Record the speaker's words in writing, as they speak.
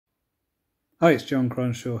Hi, it's Jon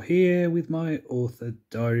Cronshaw here with my author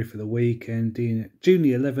diary for the week ending June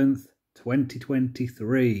the 11th,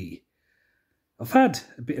 2023. I've had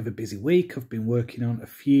a bit of a busy week. I've been working on a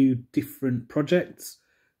few different projects.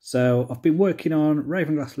 So I've been working on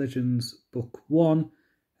Ravenglass Legends Book 1,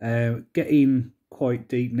 getting quite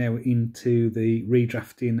deep now into the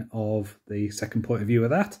redrafting of the second point of view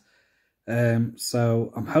of that.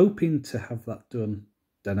 So I'm hoping to have that done,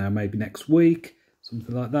 don't know, maybe next week,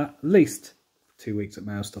 something like that, at least 2 weeks at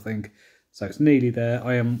most, I think. So it's nearly there.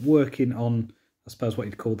 I am working on, I suppose, what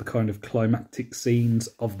you'd call the kind of climactic scenes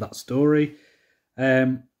of that story.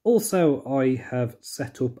 Also, I have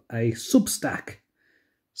set up a Substack.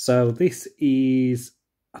 So this is,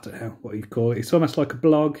 I don't know what you'd call it. It's almost like a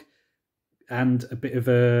blog and a bit of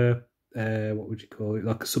a, what would you call it,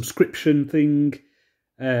 like a subscription thing.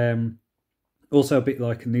 Also a bit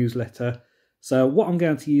like a newsletter. So what I'm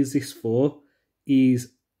going to use this for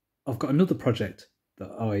is I've got another project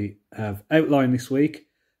that I have outlined this week.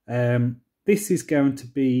 This is going to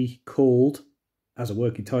be called, as a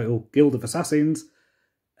working title, Guild of Assassins,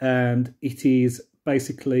 and it is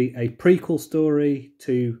basically a prequel story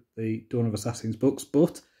to the Dawn of Assassins books,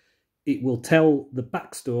 but it will tell the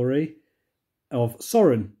backstory of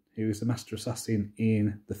Soren, who is the Master Assassin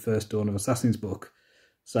in the first Dawn of Assassins book.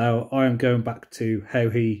 So I am going back to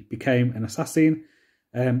how he became an assassin,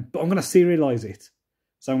 but I'm going to serialise it.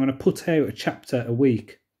 So I'm going to put out a chapter a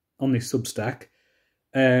week on this Substack,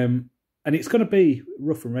 and it's going to be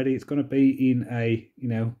rough and ready. It's going to be in a,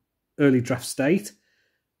 early draft state.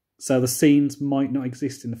 So the scenes might not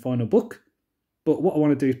exist in the final book, but what I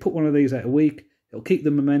want to do is put one of these out a week. It'll keep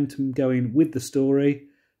the momentum going with the story.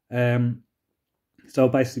 So I'll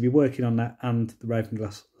basically be working on that and the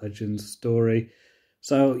Ravenglass Legends story.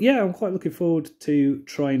 So yeah, I'm quite looking forward to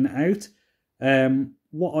trying that out.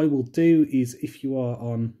 What I will do is, if you are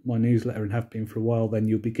on my newsletter and have been for a while, then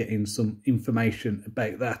you'll be getting some information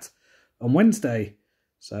about that on Wednesday.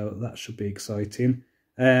 So that should be exciting.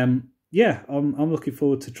 Yeah, I'm looking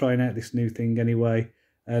forward to trying out this new thing anyway,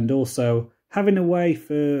 and also having a way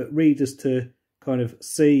for readers to kind of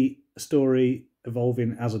see a story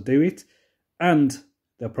evolving as I do it, and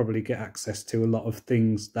they'll probably get access to a lot of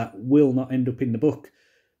things that will not end up in the book,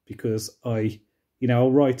 because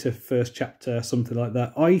I'll write a first chapter, something like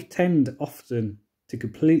that. I tend often to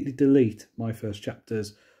completely delete my first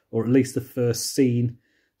chapters, or at least the first scene,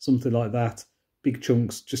 something like that, big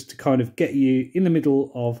chunks, just to kind of get you in the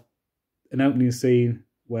middle of an opening scene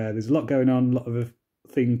where there's a lot going on, a lot of a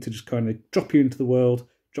thing to just kind of drop you into the world,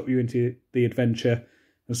 drop you into the adventure.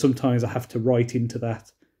 And sometimes I have to write into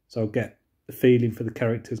that. So I'll get a feeling for the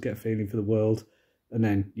characters, get a feeling for the world. And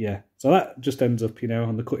then, yeah. So that just ends up,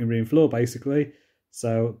 on the cutting room floor, basically.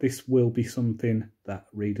 So this will be something that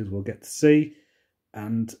readers will get to see.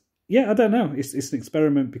 And yeah, I don't know. It's an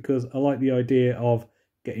experiment, because I like the idea of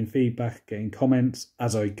getting feedback, getting comments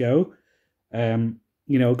as I go.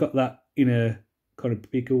 I've got that in a kind of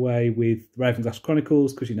bigger way with Ravenglass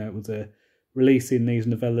Chronicles, because, it was releasing these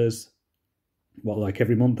novellas, like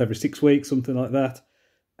every month, every 6 weeks, something like that.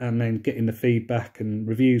 And then getting the feedback and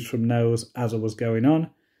reviews from those as I was going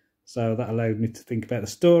on. So that allowed me to think about the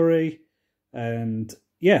story. And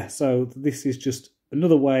yeah, so this is just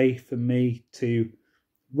another way for me to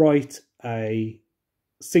write a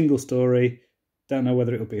single story. Don't know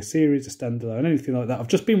whether it'll be a series, a standalone, anything like that. I've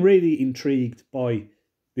just been really intrigued by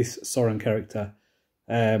this Soren character.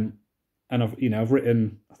 And I've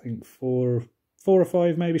written, I think, four or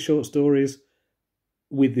five maybe short stories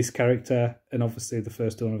with this character, and obviously the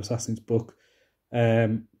first Dawn of Assassins book.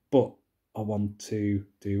 But I want to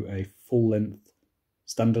do a full-length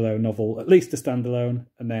standalone novel, at least a standalone,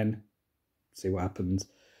 and then see what happens.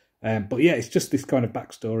 But yeah, it's just this kind of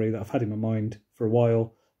backstory that I've had in my mind for a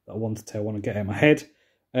while that I want to get out of my head.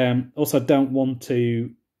 Also, I don't want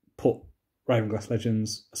to put Ravenglass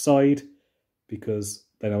Legends aside, because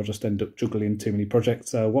then I'll just end up juggling too many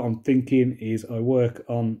projects. So what I'm thinking is I work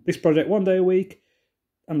on this project 1 day a week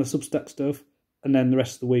and the Substack stuff, and then the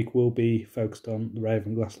rest of the week will be focused on the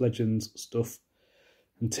Ravenglass Legends stuff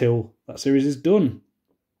until that series is done.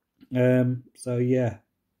 So yeah,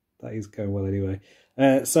 that is going well anyway.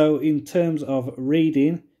 So in terms of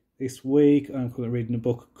reading this week, I'm currently reading a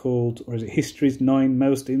book called, or is it History's 9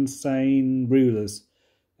 Most Insane Rulers?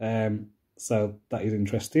 So that is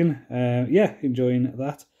interesting. Yeah, enjoying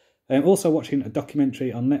that. Also watching a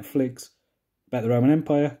documentary on Netflix about the Roman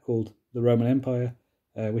Empire called The Roman Empire,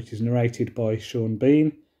 which is narrated by Sean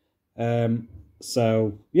Bean.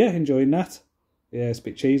 So yeah, enjoying that. Yeah, it's a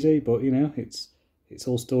bit cheesy, but it's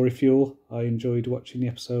all story fuel. I enjoyed watching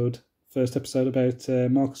the first episode about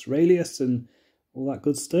Marcus Aurelius and all that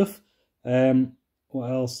good stuff. What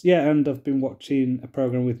else? Yeah, and I've been watching a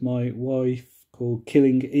program with my wife called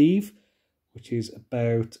Killing Eve, which is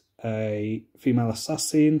about a female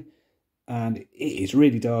assassin, and it is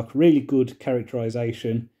really dark, really good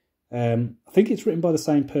characterization. I think it's written by the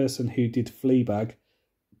same person who did Fleabag,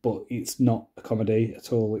 but it's not a comedy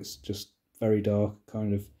at all. It's just very dark,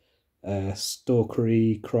 kind of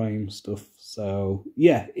stalkery crime stuff. So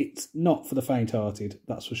yeah, it's not for the faint-hearted,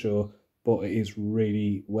 that's for sure, but it is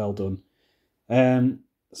really well done.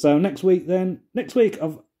 So next week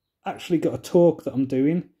I've actually got a talk that I'm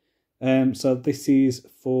doing. So this is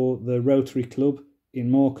for the Rotary Club in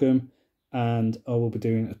Morecambe, and I will be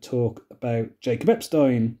doing a talk about Jacob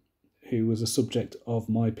Epstein, who was a subject of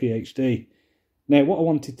my PhD. Now, what I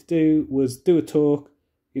wanted to do was do a talk.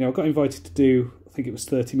 I got invited to do, I think it was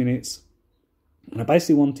 30 minutes. And I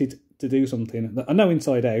basically wanted to do something that I know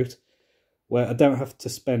inside out, where I don't have to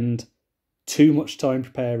spend too much time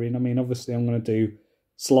preparing. I mean, obviously I'm going to do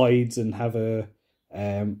slides and have a,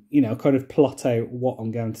 kind of plot out what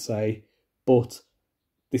I'm going to say. But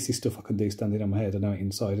this is stuff I can do standing on my head. I know it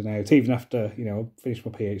inside and out, even after, I finished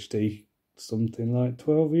my PhD something like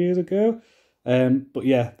 12 years ago. But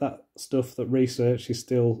yeah, that stuff, that research is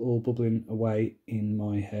still all bubbling away in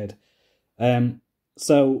my head.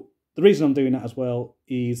 So the reason I'm doing that as well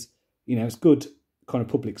is, it's good kind of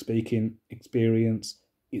public speaking experience.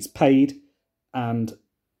 It's paid, and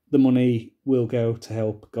the money will go to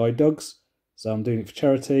help guide dogs. So I'm doing it for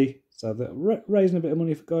charity. So that raising a bit of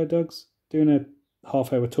money for guide dogs, doing a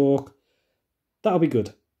half-hour talk, that'll be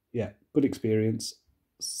good. Yeah, good experience.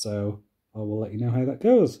 So I will let you know how that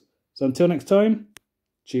goes. So until next time,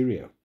 cheerio.